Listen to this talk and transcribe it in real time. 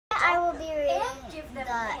the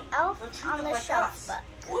Elf on the Shelf book.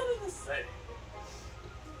 What did it say?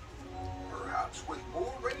 Perhaps with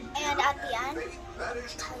more reindeer And at the end, faith that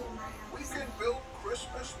is tell true, you my we house. can build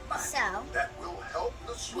Christmas magic So, that will help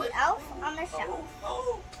the sleigh. The Elf on the Shelf.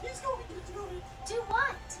 Oh, he's going to do it. Do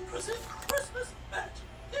what? Present Christmas magic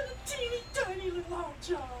in a teeny tiny little home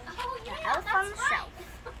jar. Oh, yeah, The Elf on the that's Shelf.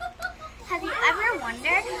 right. Have you ever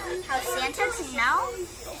wondered how Santa can know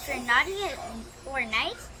if you're naughty or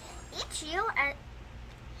nice?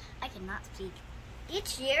 I cannot speak.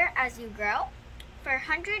 Each year as you grow, for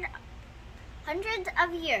hundreds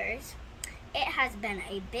of years, it has been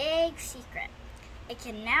a big secret. It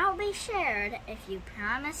can now be shared if you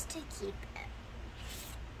promise to keep it.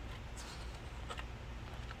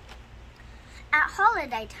 At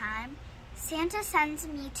holiday time, Santa sends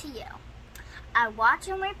me to you. I watch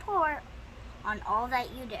and report on all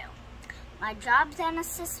that you do. My job's an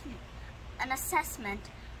assessment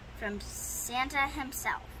from Santa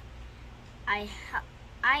himself. I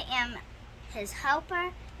am his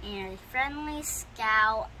helper and a friendly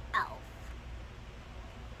scout elf.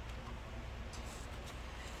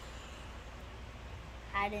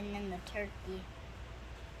 Hiding in the turkey.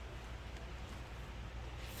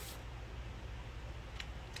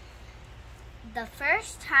 The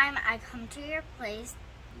first time I come to your place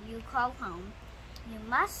you call home,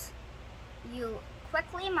 you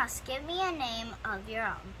quickly must give me a name of your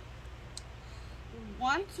own.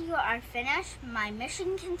 Once you are finished, my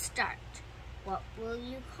mission can start. What will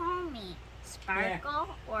you call me?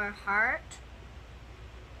 Sparkle or Heart?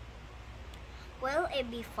 Will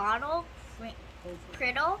it be Fodle,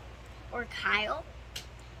 Criddle, or Kyle?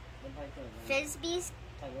 Fizby's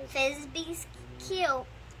cute,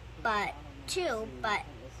 but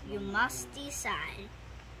you must decide.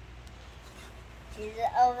 She's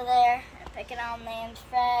over there picking out names: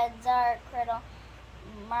 Fred, Zart, Criddle,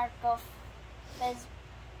 Marco,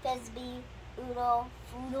 Fizby, Oodle,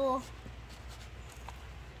 Foodle.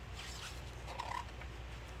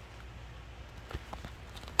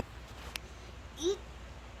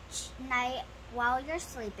 Each night while you're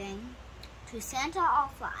sleeping, to Santa I'll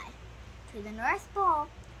fly, to the North Pole,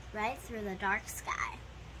 right through the dark sky.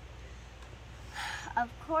 Of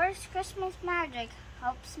course, Christmas magic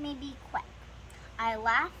helps me be quick. I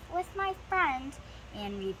laugh with my friends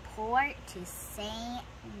and report to Saint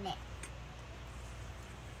Nick.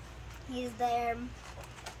 He's there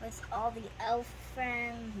with all the elf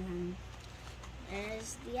friends, and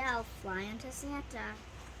there's the elf flying to Santa.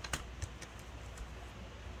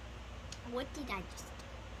 What did I just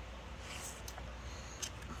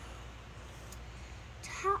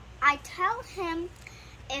do? I tell him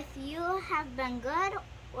if you have been good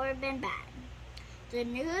or been bad. The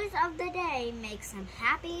news of the day makes him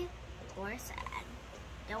happy or sad.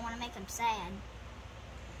 Don't want to make him sad.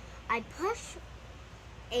 A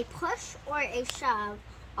push or a shove,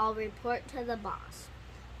 I'll report to the boss.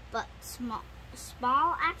 But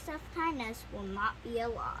small acts of kindness will not be a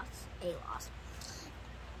loss.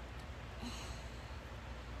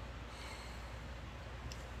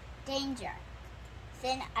 Danger.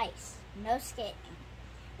 Thin ice. No skating.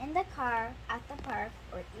 In the car, at the park,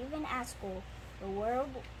 or even at school, the word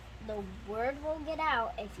will get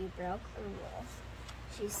out if you broke a rule.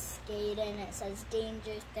 She's skating. It says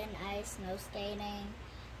danger, thin ice, no skating.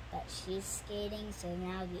 But she's skating, so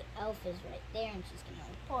now the elf is right there, and she's going to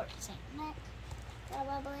report to St. Nick,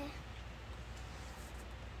 probably.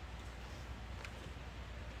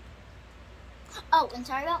 Oh, and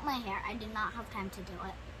sorry about my hair. I did not have time to do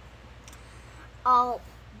it. I'll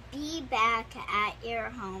be back at your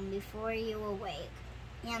home before you awake,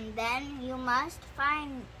 and then you must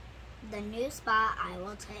find the new spot I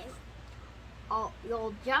will take.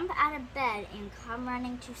 You'll jump out of bed and come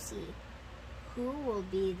running to see who will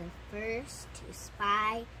be the first to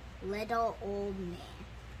spy little old me.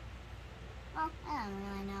 Well, I don't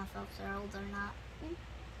really know if elves are old or not.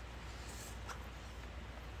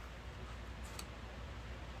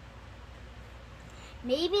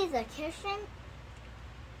 Maybe the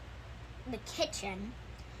kitchen,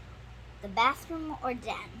 the bathroom or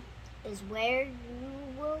den is where you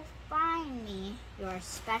will find me, your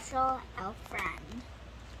special elf friend.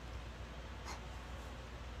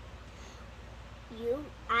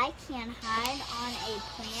 I can hide on a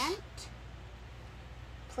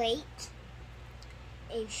plate,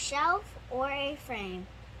 a shelf, or a frame.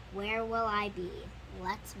 Where will I be?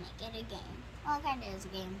 Let's make it a game. Well, it kind of is a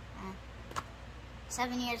game.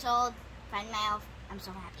 7 years old, find my elf. I'm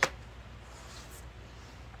so happy.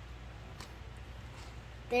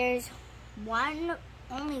 There's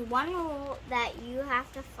only one rule that you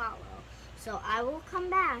have to follow. So I will come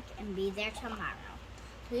back and be there tomorrow.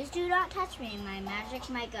 Please do not touch me. My magic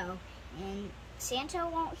might go, and Santa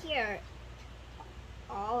won't hear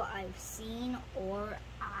all I've seen or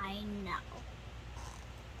I know.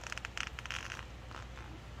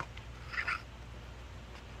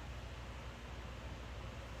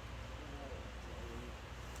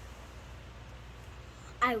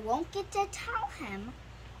 I won't get to tell him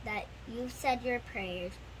that you said your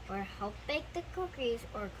prayers, or helped bake the cookies,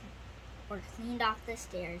 or cleaned off the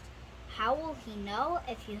stairs. How will he know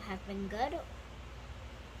if you have been good?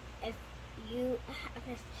 If you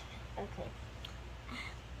okay.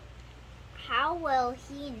 How will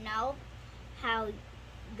he know how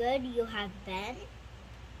good you have been?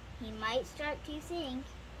 He might start to think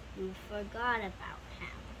you forgot about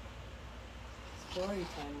him. Story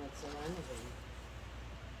time with Serenity.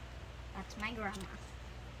 That's my grandma.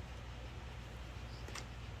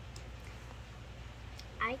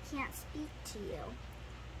 I can't speak to you.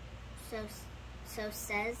 So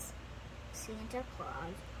says Santa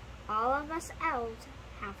Claus. All of us elves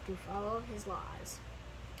have to follow his laws.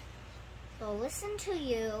 So listen to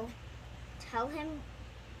you. Tell him.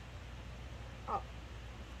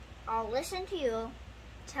 I'll listen to you.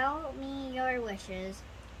 Tell me your wishes.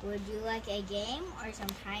 Would you like a game or some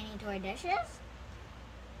tiny toy dishes?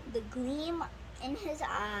 The gleam in his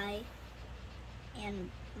eye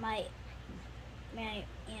and my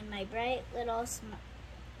bright little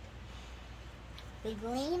the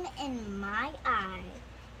gleam in my eye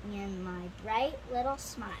and my bright little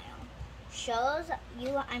smile shows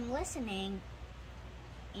you I'm listening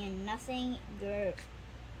and nothing your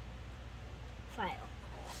file.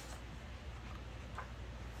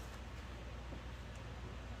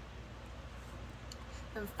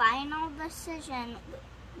 The final decision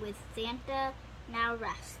with Santa now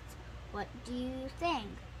rests. What do you think?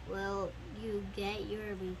 Will you get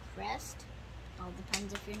your request? All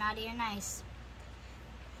depends if you're naughty or nice.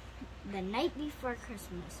 The night before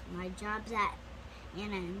Christmas, my job's at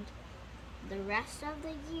an end. The rest of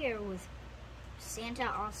the year with Santa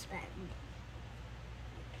I'll spend.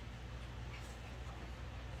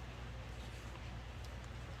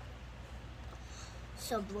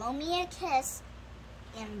 So blow me a kiss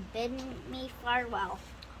and bid me farewell.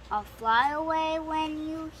 I'll fly away when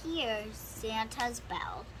you hear Santa's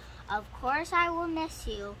bell. Of course I will miss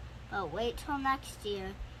you, but wait till next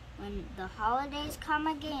year when the holidays come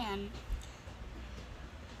again.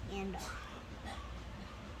 And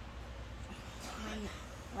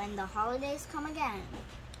when the holidays come again,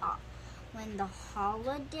 when the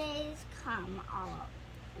holidays come, I'll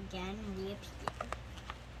again reappear.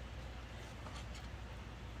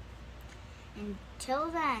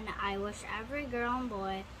 Until then, I wish every girl and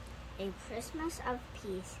boy a Christmas of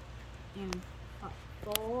peace and a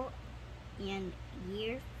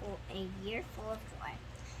year full of joy.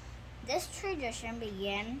 This tradition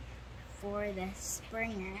began for the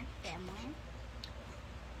Springer family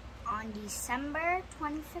on December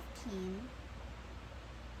 2015.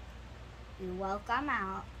 We welcome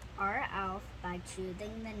out our elf by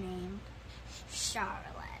choosing the name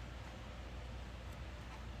Charlotte.